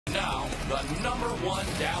the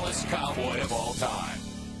 #1 Dallas Cowboy of all time,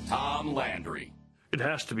 Tom Landry. It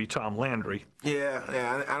has to be Tom Landry.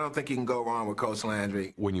 Yeah, I don't think you can go wrong with Coach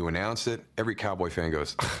Landry. When you announce it, every Cowboy fan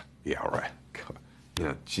goes, yeah, all right. You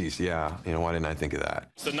know, geez, yeah, you know, why didn't I think of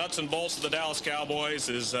that? The nuts and bolts of the Dallas Cowboys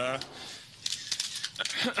is a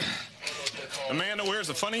man that wears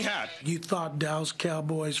a funny hat. You thought Dallas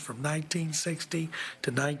Cowboys from 1960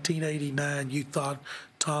 to 1989, you thought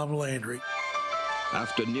Tom Landry.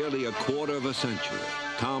 After nearly a quarter of a century,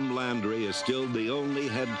 Tom Landry is still the only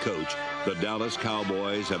head coach the Dallas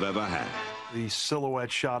Cowboys have ever had. The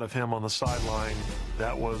silhouette shot of him on the sideline,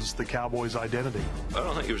 that was the Cowboys' identity. I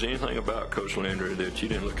don't think there was anything about Coach Landry that you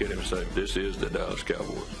didn't look at him and say, this is the Dallas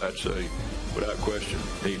Cowboys. I'd say, without question,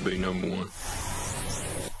 he'd be #1.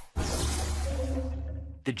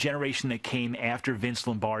 The generation that came after Vince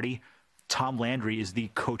Lombardi, Tom Landry is the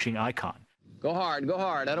coaching icon. Go hard,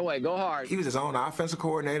 that away, go hard. He was his own offensive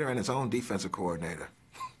coordinator and his own defensive coordinator.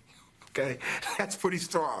 Okay, that's pretty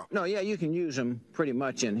strong. No, yeah, you can use him pretty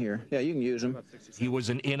much in here. Yeah, you can use him. He was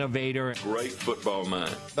an innovator. Great football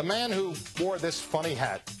mind. The man who wore this funny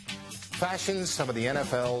hat fashions some of the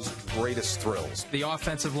NFL's greatest thrills. The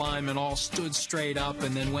offensive linemen all stood straight up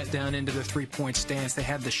and then went down into the three-point stance. They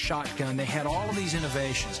had the shotgun. They had all of these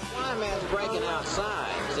innovations. Lineman's breaking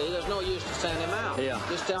outside. See, there's no use to send him out. Yeah.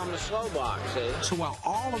 Just tell him to slow box, see? So while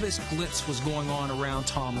all of this glitz was going on around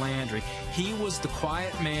Tom Landry, he was the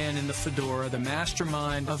quiet man in the fedora, the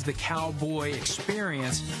mastermind of the Cowboy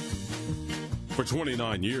experience. For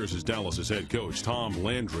 29 years as Dallas's head coach, Tom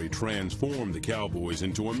Landry transformed the Cowboys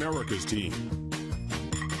into America's team.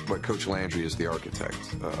 But Coach Landry is the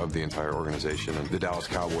architect of the entire organization, and the Dallas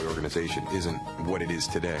Cowboy organization isn't what it is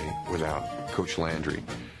today without Coach Landry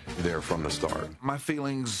there from the start. My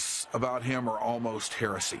feelings about him are almost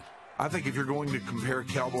heresy. I think if you're going to compare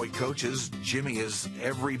Cowboy coaches, Jimmy is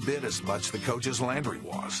every bit as much the coach as Landry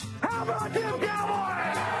was. How about them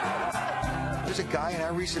Cowboys? There's a guy in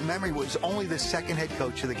our recent memory was only the second head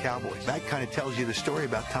coach of the Cowboys. That kind of tells you the story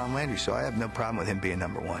about Tom Landry, so I have no problem with him being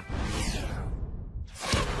 #1.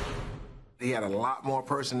 He had a lot more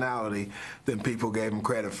personality than people gave him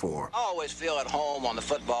credit for. I always feel at home on the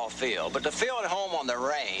football field, but to feel at home on the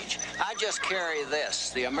range, I just carry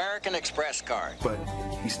this, the American Express card. But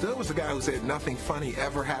he still was the guy who said nothing funny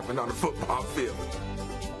ever happened on the football field.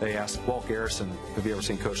 They asked Walt Garrison, have you ever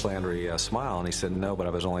seen Coach Landry smile? And he said, no, but I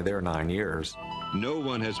was only there 9 years. No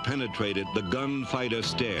one has penetrated the gunfighter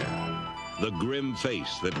stare, the grim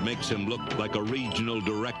face that makes him look like a regional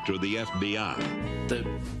director of the FBI. The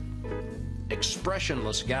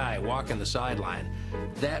expressionless guy walking the sideline,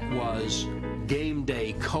 that was game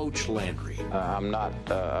day Coach Landry. I'm not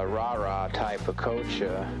a rah-rah type of coach,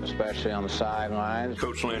 especially on the sidelines.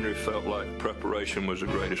 Coach Landry felt like preparation was the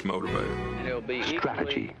greatest motivator.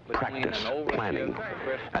 Strategy, practice, planning,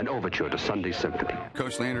 an overture to Sunday Symphony.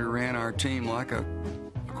 Coach Landry ran our team like a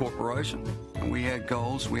corporation. We had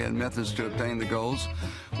goals, we had methods to obtain the goals,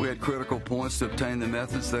 we had critical points to obtain the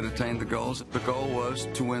methods that attained the goals. The goal was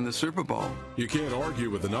to win the Super Bowl. You can't argue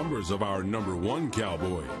with the numbers of our #1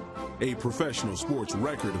 Cowboy. A professional sports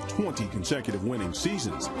record of 20 consecutive winning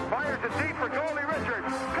seasons. Fires it deep for Goldie Richards.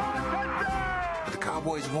 Touchdown! The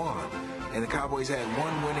Cowboys won, and the Cowboys had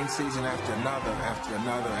one winning season after another, after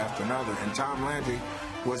another, after another, and Tom Landry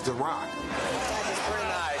was the rock. That's pretty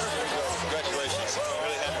nice. Congratulations.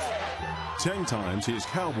 10 times his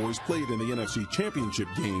Cowboys played in the NFC Championship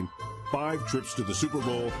game, 5 trips to the Super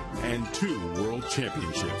Bowl, and 2 World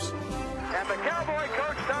Championships. And the Cowboy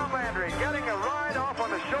coach, Tom Landry, getting a ride off on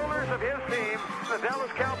the shoulders of his team. The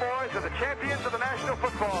Dallas Cowboys are the champions of the National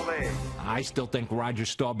Football League. I still think Roger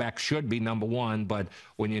Staubach should be #1, but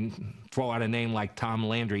when you throw out a name like Tom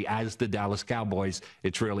Landry as the Dallas Cowboys,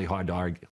 it's really hard to argue.